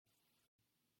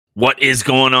What is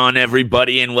going on,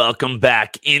 everybody, and welcome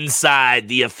back inside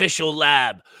the official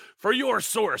lab for your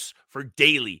source for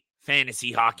daily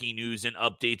fantasy hockey news and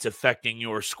updates affecting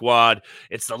your squad.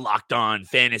 It's the Locked On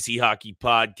Fantasy Hockey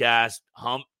Podcast,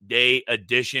 Hump Day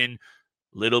edition.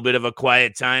 Little bit of a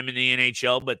quiet time in the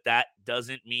NHL, but that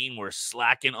doesn't mean we're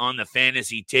slacking on the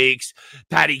fantasy takes.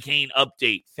 Patty Kane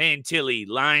update, Fantilli,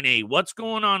 Laine, what's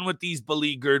going on with these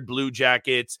beleaguered Blue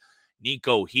Jackets?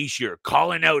 Nico Hischier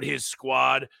calling out his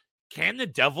squad. Can the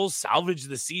Devils salvage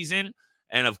the season?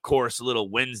 And, of course, a little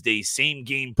Wednesday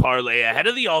same-game parlay ahead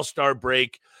of the All-Star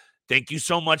break. Thank you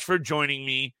so much for joining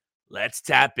me. Let's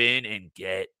tap in and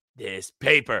get this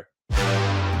paper.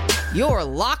 You're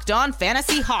Locked On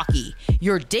Fantasy Hockey,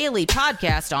 your daily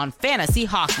podcast on fantasy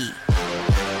hockey.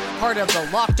 Part of the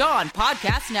Locked On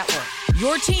Podcast Network,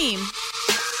 your team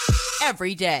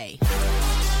every day.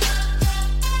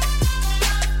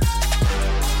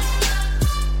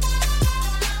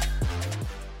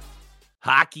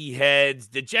 Hockey heads,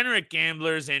 degenerate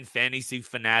gamblers, and fantasy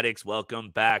fanatics, welcome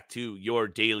back to your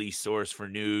daily source for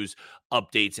news,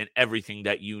 updates, and everything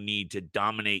that you need to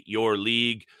dominate your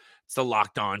league. It's the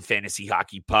Locked On Fantasy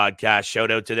Hockey Podcast.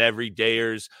 Shout out to the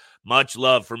everydayers. Much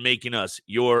love for making us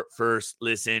your first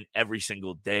listen every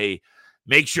single day.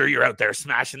 Make sure you're out there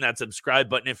smashing that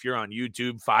subscribe button if you're on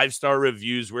YouTube. 5-star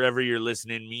reviews wherever you're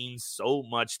listening means so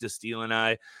much to Steele and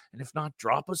I. And if not,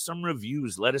 drop us some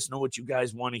reviews. Let us know what you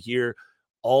guys want to hear.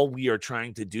 All we are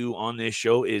trying to do on this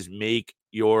show is make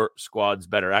your squads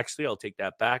better. Actually, I'll take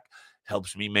that back.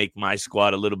 Helps me make my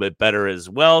squad a little bit better as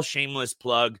well. Shameless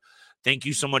plug. Thank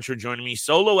you so much for joining me.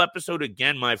 Solo episode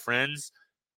again, my friends.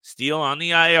 Steele on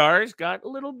the IR's got a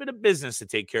little bit of business to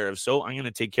take care of, so I'm going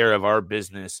to take care of our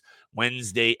business.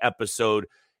 Wednesday episode.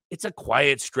 It's a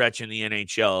quiet stretch in the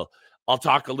NHL. I'll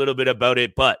talk a little bit about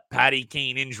it, but Patty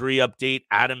Kane injury update,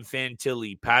 Adam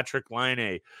Fantilli, Patrick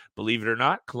Laine, believe it or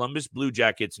not, Columbus Blue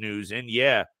Jackets news. And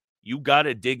yeah, you got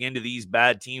to dig into these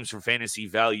bad teams for fantasy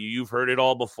value. You've heard it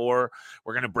all before.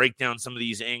 We're going to break down some of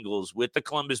these angles with the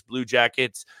Columbus Blue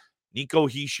Jackets. Nico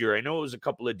Hischier, I know it was a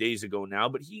couple of days ago now,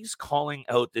 but he's calling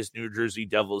out this New Jersey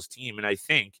Devils team. And I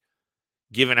think,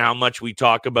 given how much we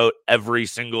talk about every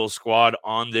single squad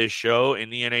on this show in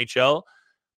the NHL,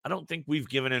 I don't think we've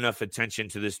given enough attention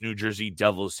to this New Jersey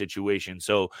Devils situation.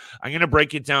 So I'm going to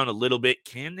break it down a little bit.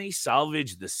 Can they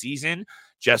salvage the season?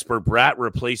 Jesper Bratt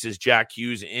replaces Jack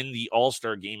Hughes in the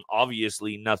All-Star game.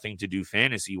 Obviously, nothing to do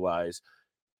fantasy-wise.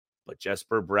 But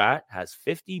Jesper Bratt has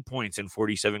 50 points in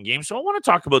 47 games. So I want to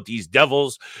talk about these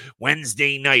Devils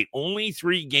Wednesday night. Only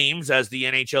 3 games as the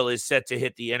NHL is set to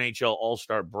hit the NHL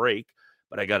All-Star break.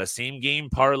 But I got a same-game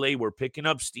parlay. We're picking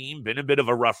up steam. Been a bit of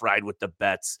a rough ride with the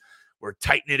bets. We're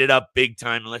tightening it up big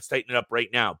time. And let's tighten it up right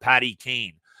now. Patty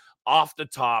Kane, off the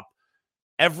top.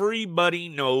 Everybody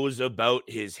knows about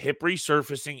his hip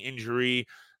resurfacing injury.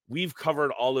 We've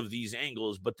covered all of these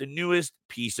angles. But the newest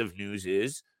piece of news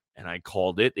is, and I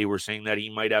called it, they were saying that he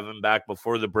might have him back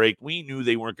before the break. We knew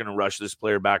they weren't going to rush this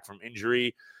player back from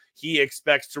injury. He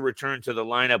expects to return to the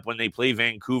lineup when they play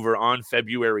Vancouver on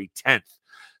February 10th.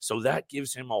 So that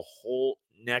gives him a whole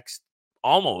next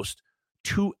almost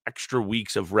 2 extra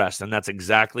weeks of rest. And that's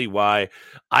exactly why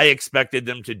I expected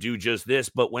them to do just this.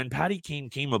 But when Patty Kane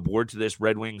came aboard to this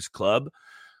Red Wings club,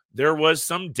 there was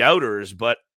some doubters,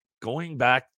 but going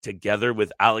back together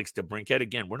with Alex DeBrincat,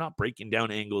 again, we're not breaking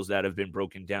down angles that have been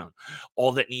broken down.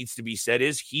 All that needs to be said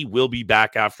is he will be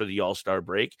back after the All-Star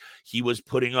break. He was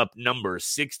putting up numbers,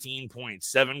 16 points,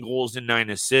 7 goals and 9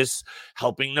 assists,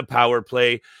 helping the power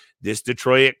play. This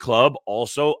Detroit club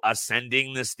also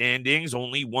ascending the standings,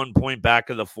 only 1 point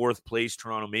back of the 4th place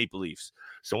Toronto Maple Leafs.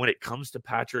 So when it comes to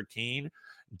Patrick Kane,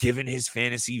 given his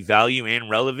fantasy value and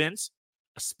relevance,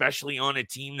 especially on a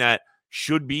team that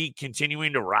should be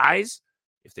continuing to rise,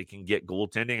 if they can get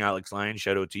goaltending, Alex Laine,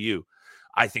 shout out to you.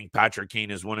 I think Patrick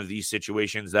Kane is one of these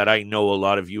situations that I know a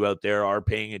lot of you out there are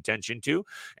paying attention to,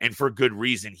 and for good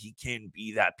reason. He can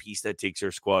be that piece that takes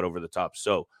your squad over the top.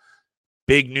 So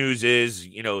big news is,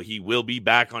 he will be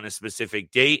back on a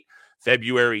specific date,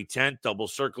 February 10th, double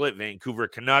circle it, Vancouver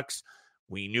Canucks.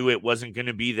 We knew it wasn't going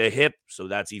to be the hip, so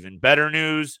that's even better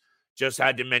news. Just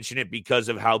had to mention it because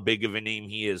of how big of a name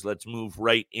he is. Let's move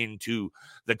right into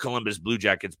the Columbus Blue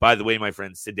Jackets. By the way, my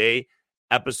friends, today,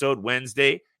 episode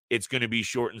Wednesday, it's going to be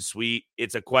short and sweet.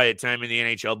 It's a quiet time in the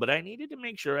NHL, but I needed to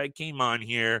make sure I came on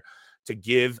here to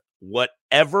give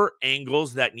whatever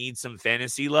angles that need some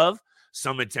fantasy love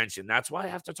some attention. That's why I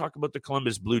have to talk about the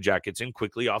Columbus Blue Jackets. And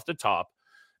quickly off the top,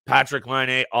 Patrick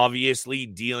Laine obviously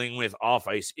dealing with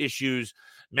off-ice issues,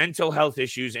 mental health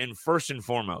issues, and first and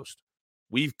foremost,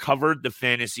 we've covered the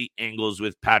fantasy angles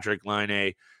with Patrick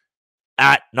Laine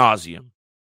ad nauseum.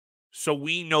 So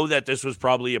we know that this was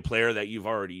probably a player that you've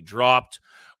already dropped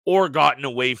or gotten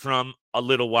away from a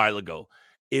little while ago.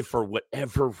 If for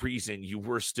whatever reason you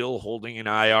were still holding an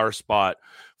IR spot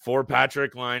for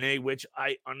Patrik Laine, which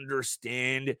I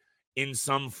understand in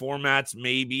some formats,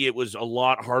 maybe it was a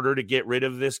lot harder to get rid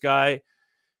of this guy,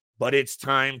 but it's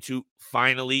time to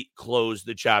finally close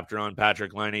the chapter on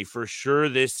Patrik Laine for sure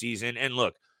this season. And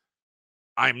look,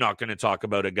 I'm not going to talk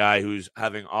about a guy who's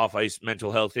having off-ice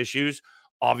mental health issues.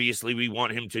 Obviously, we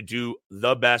want him to do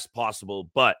the best possible,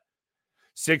 but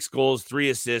 6 goals, 3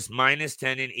 assists, minus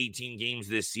 10 in 18 games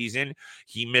this season.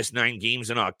 He missed 9 games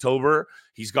in October.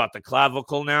 He's got the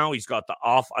clavicle now. He's got the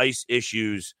off-ice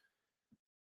issues.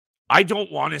 I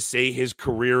don't want to say his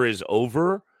career is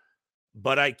over,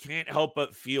 but I can't help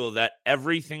but feel that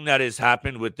everything that has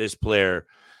happened with this player,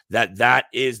 that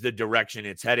is the direction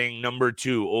it's heading. Number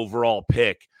 2 overall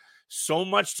pick. So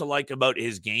much to like about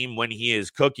his game when he is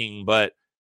cooking, but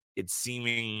it's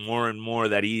seeming more and more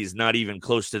that he's not even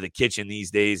close to the kitchen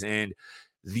these days. And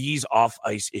these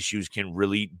off-ice issues can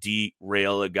really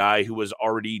derail a guy who was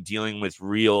already dealing with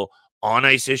real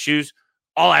on-ice issues.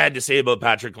 All I had to say about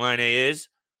Patrik Laine is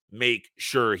make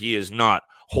sure he is not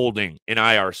holding an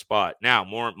IR spot. Now,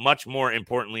 much more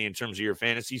importantly, in terms of your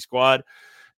fantasy squad,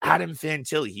 Adam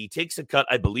Fantilli, he takes a cut.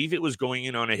 I believe it was going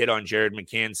in on a hit on Jared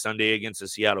McCann Sunday against the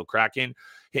Seattle Kraken.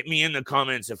 Hit me in the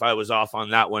comments if I was off on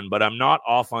that one, but I'm not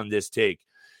off on this take.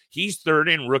 He's third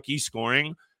in rookie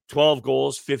scoring, 12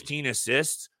 goals, 15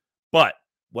 assists. But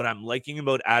what I'm liking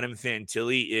about Adam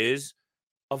Fantilli is,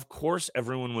 of course,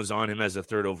 everyone was on him as a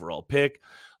third overall pick.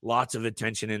 Lots of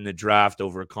attention in the draft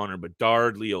over Connor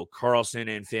Bedard, Leo Carlsson,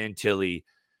 and Fantilli.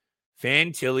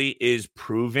 Fantilli is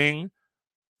proving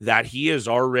that he is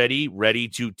already ready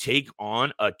to take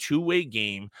on a two-way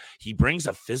game. He brings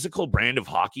a physical brand of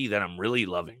hockey that I'm really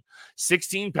loving.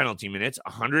 16 penalty minutes,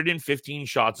 115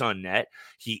 shots on net.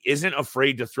 He isn't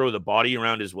afraid to throw the body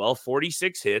around as well.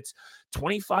 46 hits,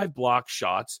 25 block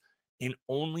shots in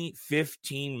only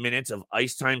 15 minutes of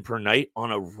ice time per night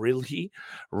on a really,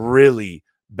 really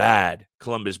bad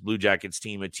Columbus Blue Jackets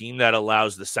team, a team that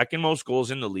allows the second most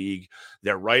goals in the league.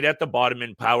 They're right at the bottom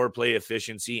in power play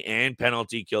efficiency and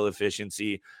penalty kill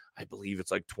efficiency. I believe it's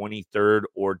like 23rd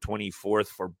or 24th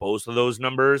for both of those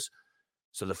numbers.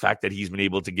 So the fact that he's been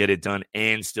able to get it done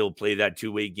and still play that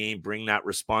two-way game, bring that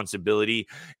responsibility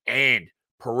and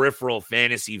peripheral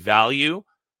fantasy value,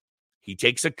 he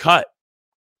takes a cut,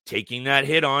 taking that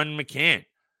hit on McCann.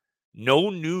 No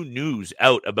new news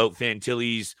out about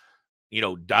Fantilli's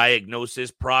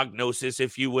diagnosis, prognosis,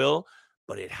 if you will,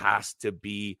 but it has to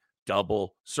be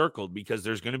double circled because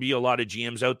there's going to be a lot of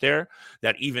GMs out there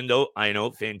that, even though I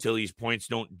know Fantilli's points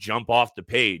don't jump off the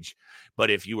page, but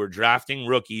if you were drafting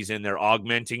rookies and they're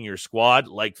augmenting your squad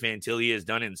like Fantilli has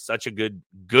done in such a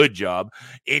good job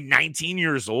in 19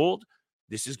 years old,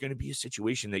 this is going to be a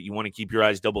situation that you want to keep your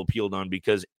eyes double peeled on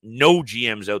because no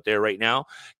GMs out there right now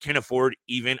can afford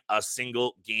even a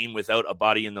single game without a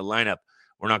body in the lineup.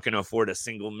 We're not going to afford a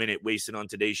single minute wasted on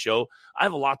today's show. I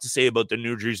have a lot to say about the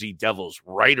New Jersey Devils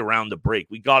right around the break.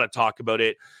 We got to talk about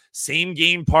it. Same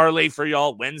game parlay for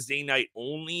y'all Wednesday night.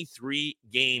 Only 3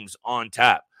 games on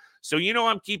tap. So,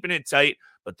 I'm keeping it tight,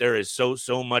 but there is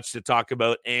so much to talk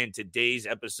about. And today's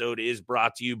episode is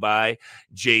brought to you by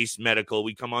Jace Medical.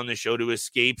 We come on the show to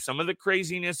escape some of the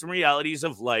craziness and realities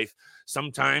of life.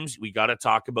 Sometimes we got to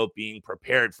talk about being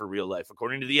prepared for real life.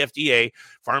 According to the FDA,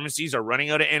 pharmacies are running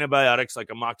out of antibiotics like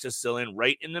amoxicillin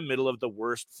right in the middle of the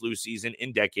worst flu season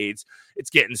in decades.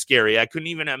 It's getting scary. I couldn't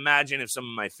even imagine if some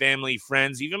of my family,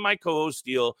 friends, even my co-host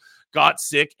Steele got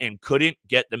sick and couldn't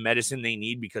get the medicine they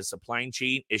need because supply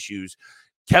chain issues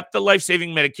kept the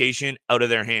life-saving medication out of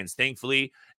their hands.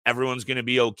 Thankfully, everyone's going to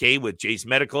be okay with Jace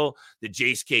Medical. The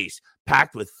Jace case,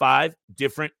 packed with 5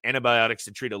 different antibiotics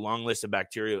to treat a long list of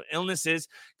bacterial illnesses,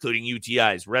 including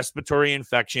UTIs, respiratory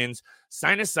infections,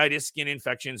 sinusitis, skin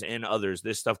infections, and others.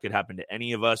 This stuff could happen to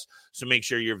any of us, so make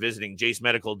sure you're visiting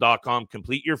jacemedical.com.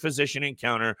 Complete your physician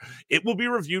encounter. It will be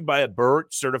reviewed by a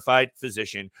board-certified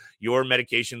physician. Your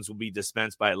medications will be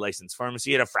dispensed by a licensed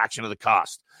pharmacy at a fraction of the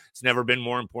cost. It's never been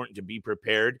more important to be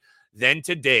prepared than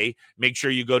today. Make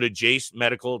sure you go to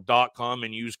jacemedical.com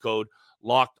and use code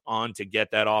Locked On to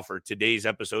get that offer. Today's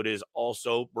episode is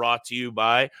also brought to you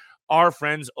by our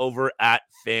friends over at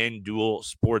FanDuel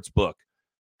Sportsbook.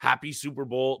 Happy Super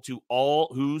Bowl to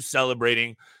all who's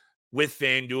celebrating with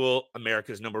FanDuel,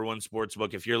 America's #1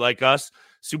 sportsbook. If you're like us,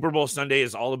 Super Bowl Sunday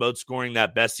is all about scoring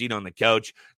that best seat on the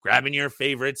couch, grabbing your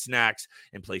favorite snacks,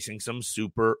 and placing some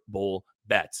Super Bowl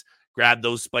bets. Grab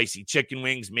those spicy chicken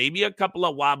wings, maybe a couple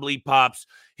of wobbly pops,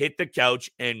 hit the couch,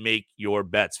 and make your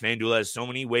bets. FanDuel has so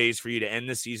many ways for you to end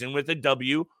the season with a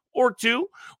W or 2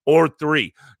 or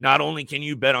 3. Not only can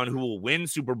you bet on who will win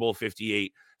Super Bowl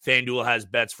 58, FanDuel has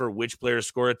bets for which players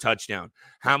score a touchdown,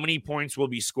 how many points will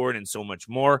be scored, and so much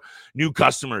more. New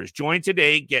customers, join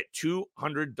today. Get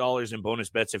 $200 in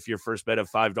bonus bets if your first bet of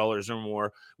 $5 or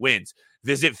more wins.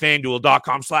 Visit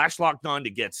FanDuel.com/lockedon to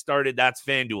get started. That's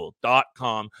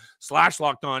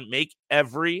FanDuel.com/lockedon. Make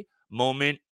every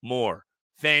moment more.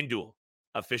 FanDuel,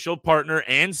 official partner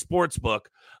and sportsbook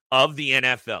of the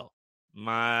NFL.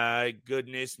 My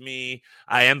goodness me.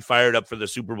 I am fired up for the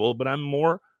Super Bowl, but I'm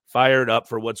more fired up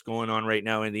for what's going on right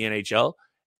now in the NHL.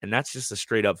 And that's just a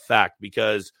straight up fact,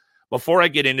 because before I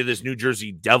get into this New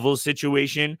Jersey Devils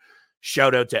situation,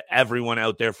 shout out to everyone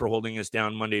out there for holding us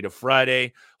down Monday to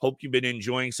Friday. Hope you've been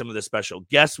enjoying some of the special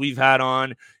guests we've had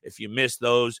on. If you missed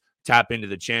those, tap into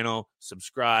the channel,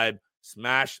 subscribe,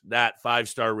 smash that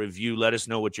 5-star review. Let us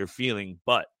know what you're feeling.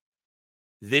 But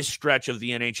this stretch of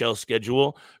the NHL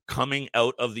schedule coming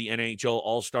out of the NHL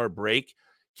All-Star break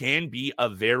can be a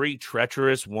very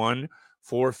treacherous one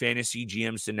for fantasy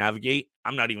GMs to navigate.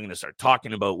 I'm not even going to start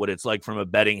talking about what it's like from a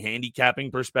betting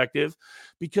handicapping perspective,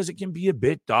 because it can be a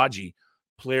bit dodgy.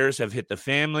 Players have hit the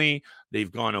family,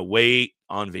 they've gone away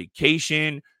on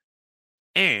vacation,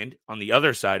 and on the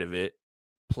other side of it,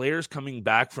 players coming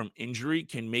back from injury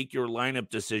can make your lineup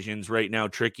decisions right now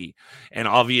tricky. And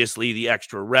obviously the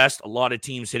extra rest, a lot of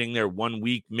teams hitting their 1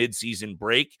 week midseason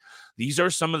break. These are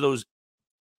some of those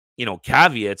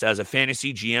caveats as a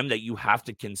fantasy GM that you have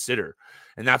to consider.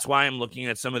 And that's why I'm looking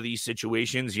at some of these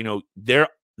situations. There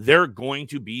are going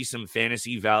to be some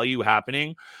fantasy value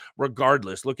happening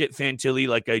regardless. Look at Fantilli,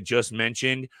 like I just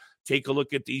mentioned. Take a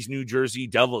look at these New Jersey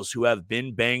Devils who have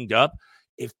been banged up.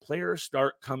 If players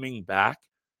start coming back,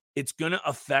 it's going to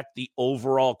affect the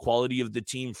overall quality of the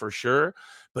team for sure,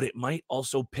 but it might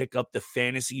also pick up the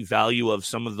fantasy value of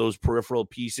some of those peripheral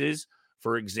pieces.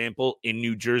 For example, in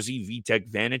New Jersey, Vitek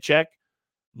Vanacek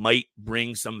might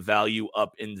bring some value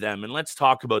up in them. And let's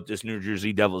talk about this New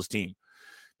Jersey Devils team,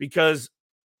 because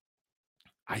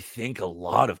I think a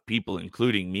lot of people,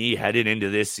 including me, headed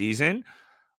into this season,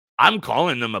 I'm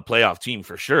calling them a playoff team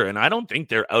for sure, and I don't think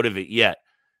they're out of it yet.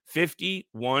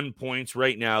 51 points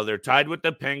right now. They're tied with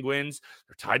the Penguins.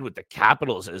 They're tied with the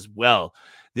Capitals as well.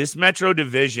 This Metro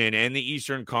Division and the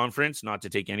Eastern Conference, not to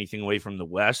take anything away from the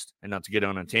West and not to get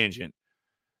on a tangent,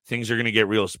 things are going to get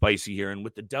real spicy here. And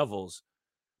with the Devils,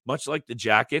 much like the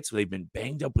Jackets, they've been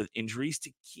banged up with injuries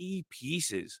to key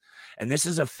pieces. And this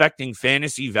is affecting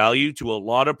fantasy value to a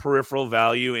lot of peripheral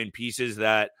value in pieces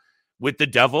that, with the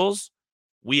Devils,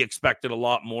 we expected a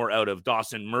lot more out of.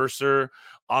 Dawson Mercer,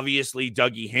 obviously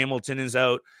Dougie Hamilton is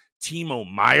out.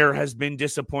 Timo Meier has been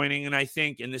disappointing. And I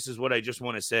think, and this is what I just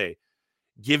want to say,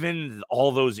 given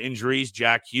all those injuries,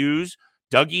 Jack Hughes,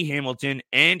 Dougie Hamilton,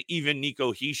 and even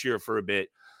Nico Hischier for a bit,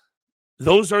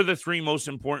 those are the 3 most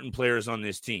important players on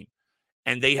this team.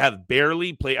 And they have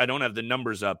barely played. I don't have the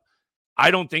numbers up. I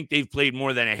don't think they've played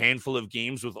more than a handful of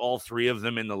games with all 3 of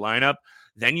them in the lineup.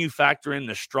 Then you factor in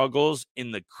the struggles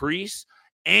in the crease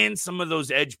and some of those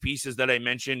edge pieces that I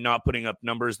mentioned not putting up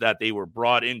numbers that they were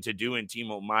brought in to do in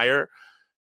Timo Meier.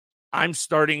 I'm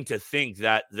starting to think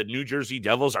that the New Jersey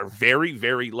Devils are very,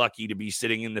 very lucky to be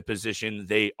sitting in the position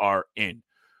they are in.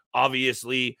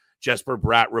 Obviously, Jesper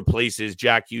Bratt replaces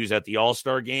Jack Hughes at the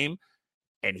All-Star game,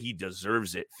 and he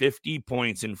deserves it. 50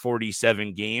 points in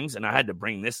 47 games, and I had to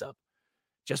bring this up.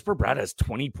 Jesper Bratt has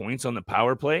 20 points on the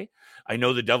power play. I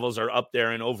know the Devils are up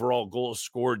there in overall goals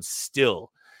scored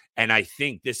still, and I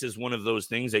think this is one of those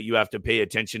things that you have to pay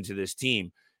attention to this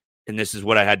team, and this is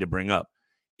what I had to bring up.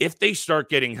 If they start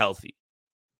getting healthy,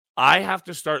 I have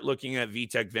to start looking at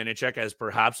Vitek Vanacek as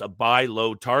perhaps a buy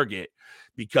low target,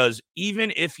 because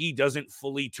even if he doesn't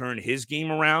fully turn his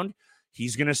game around,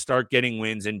 he's going to start getting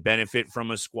wins and benefit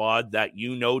from a squad that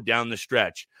down the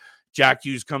stretch. Jack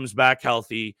Hughes comes back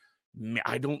healthy.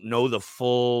 I don't know the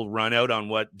full run out on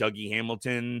what Dougie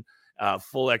Hamilton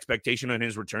full expectation on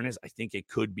his return is. I think it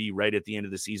could be right at the end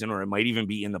of the season, or it might even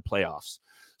be in the playoffs.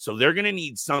 So they're going to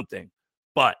need something.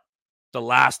 But the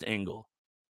last angle,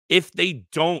 if they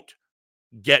don't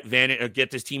get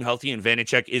this team healthy and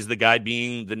Vanacek is the guy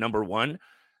being the number 1,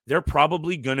 they're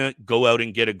probably going to go out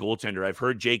and get a goaltender. I've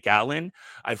heard Jake Allen.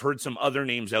 I've heard some other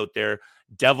names out there.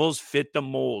 Devils fit the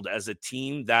mold as a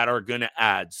team that are going to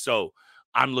add. So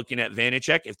I'm looking at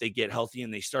Vanacek. If they get healthy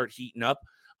and they start heating up,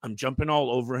 I'm jumping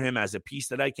all over him as a piece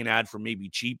that I can add for maybe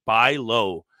cheap, buy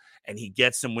low, and he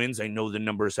gets some wins. I know the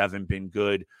numbers haven't been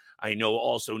good. I know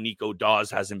also Nico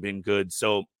Dawes hasn't been good.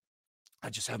 So I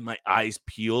just have my eyes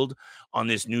peeled on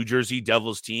this New Jersey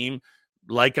Devils team.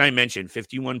 Like I mentioned,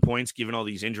 51 points given all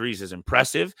these injuries is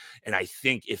impressive. And I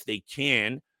think if they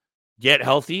can get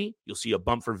healthy, you'll see a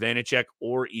bump for Vanacek,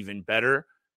 or even better,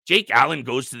 Jake Allen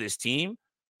goes to this team.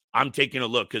 I'm taking a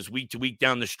look because week to week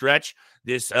down the stretch,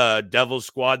 this Devils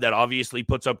squad that obviously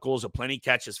puts up goals aplenty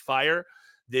catches fire.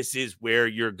 This is where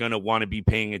you're going to want to be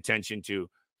paying attention to.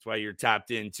 That's why you're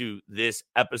tapped into this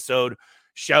episode.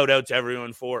 Shout out to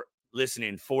everyone for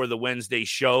listening for the Wednesday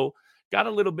show. Got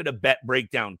a little bit of bet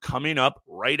breakdown coming up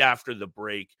right after the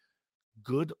break.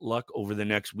 Good luck over the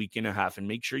next week and a half, and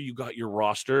make sure you got your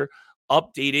roster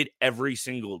updated every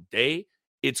single day.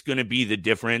 It's going to be the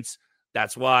difference.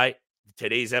 That's why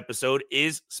today's episode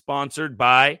is sponsored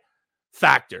by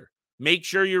Factor. Make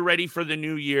sure you're ready for the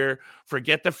new year.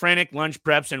 Forget the frantic lunch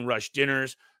preps and rush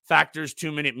dinners. Factor's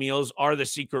 2-minute meals are the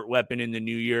secret weapon in the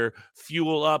new year.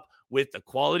 Fuel up with the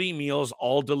quality meals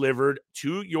all delivered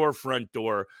to your front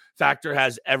door. Factor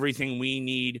has everything we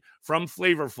need, from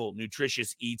flavorful,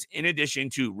 nutritious eats in addition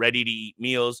to ready-to-eat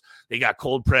meals. They got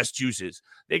cold-pressed juices.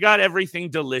 They got everything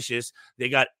delicious. They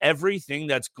got everything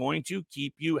that's going to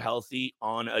keep you healthy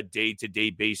on a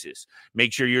day-to-day basis.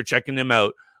 Make sure you're checking them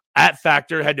out. At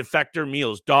Factor, head to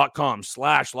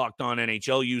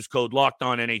factormeals.com/LockedOnNHL. Use code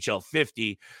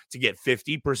LockedOnNHL50 to get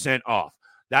 50% off.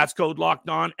 That's code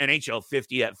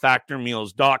LockedOnNHL50 at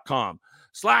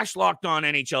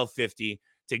factormeals.com/LockedOnNHL50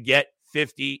 to get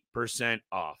 50%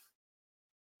 off.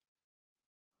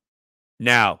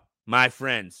 Now, my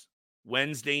friends,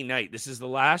 Wednesday night. This is the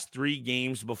last 3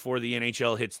 games before the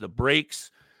NHL hits the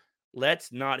brakes.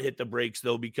 Let's not hit the brakes,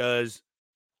 though, because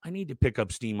I need to pick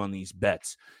up steam on these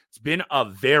bets. It's been a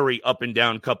very up and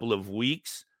down couple of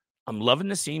weeks. I'm loving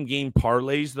the same game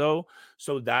parlays, though.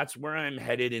 So that's where I'm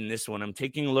headed in this one. I'm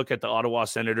taking a look at the Ottawa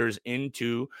Senators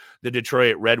into the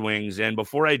Detroit Red Wings. And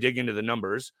before I dig into the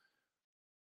numbers,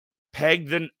 pegged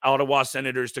the Ottawa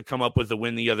Senators to come up with a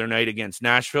win the other night against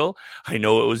Nashville. I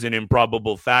know it was an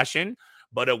improbable fashion,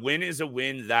 but a win is a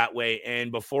win that way.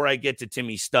 And before I get to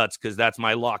Timmy Stutz, because that's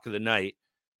my lock of the night,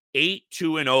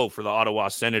 8-2-0 for the Ottawa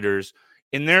Senators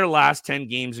in their last 10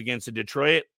 games against the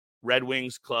Detroit Red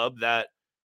Wings club that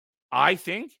I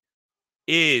think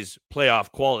is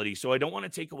playoff quality. So I don't want to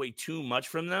take away too much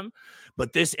from them.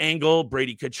 But this angle,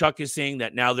 Brady Tkachuk is saying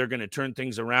that now they're going to turn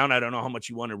things around. I don't know how much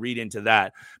you want to read into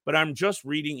that. But I'm just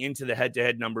reading into the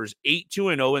head-to-head numbers.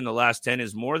 8-2-0 in the last 10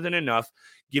 is more than enough,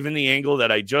 given the angle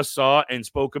that I just saw and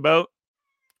spoke about.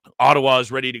 Ottawa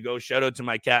is ready to go. Shout out to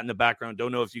my cat in the background.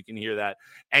 Don't know if you can hear that.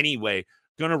 Anyway,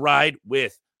 going to ride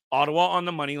with Ottawa on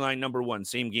the money line, number 1,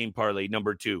 same game parlay,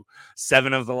 number 2.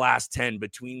 7 of the last 10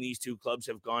 between these two clubs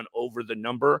have gone over the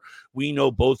number. We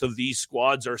know both of these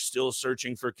squads are still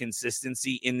searching for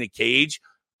consistency in the cage,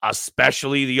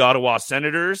 especially the Ottawa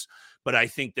Senators, but I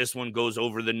think this one goes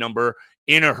over the number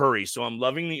in a hurry. So I'm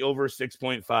loving the over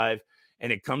 6.5,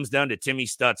 and it comes down to Timmy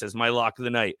Stutz as my lock of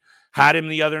the night. Had him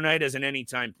the other night as an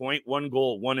anytime point, 1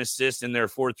 goal, 1 assist in their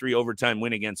 4-3 overtime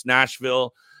win against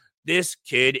Nashville. This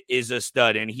kid is a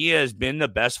stud, and he has been the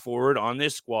best forward on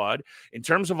this squad in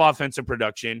terms of offensive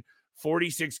production.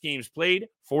 46 games played,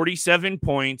 47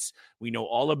 points. We know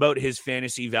all about his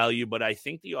fantasy value, but I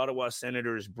think the Ottawa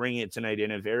Senators bring it tonight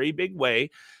in a very big way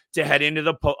to head into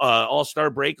the All-Star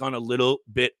break on a little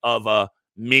bit of a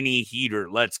mini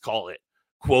heater, let's call it,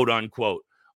 quote unquote.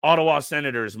 Ottawa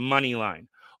Senators money line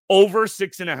over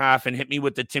 6.5, and hit me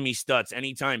with the Timmy Stutz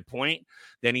anytime point.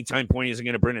 The anytime point isn't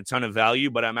going to bring a ton of value,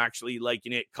 but I'm actually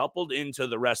liking it coupled into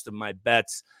the rest of my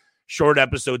bets. Short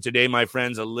episode today, my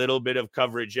friends, a little bit of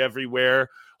coverage everywhere.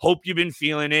 Hope you've been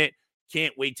feeling it.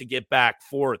 Can't wait to get back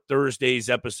for Thursday's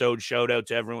episode. Shout out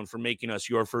to everyone for making us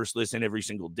your first listen every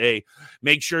single day.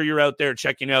 Make sure you're out there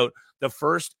checking out the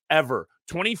first ever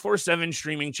 24/7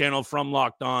 streaming channel from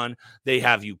Locked On. They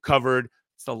have you covered.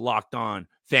 It's the Locked On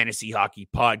Fantasy Hockey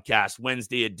Podcast,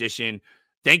 Wednesday edition.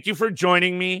 Thank you for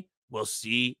joining me. We'll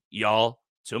see y'all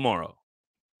tomorrow.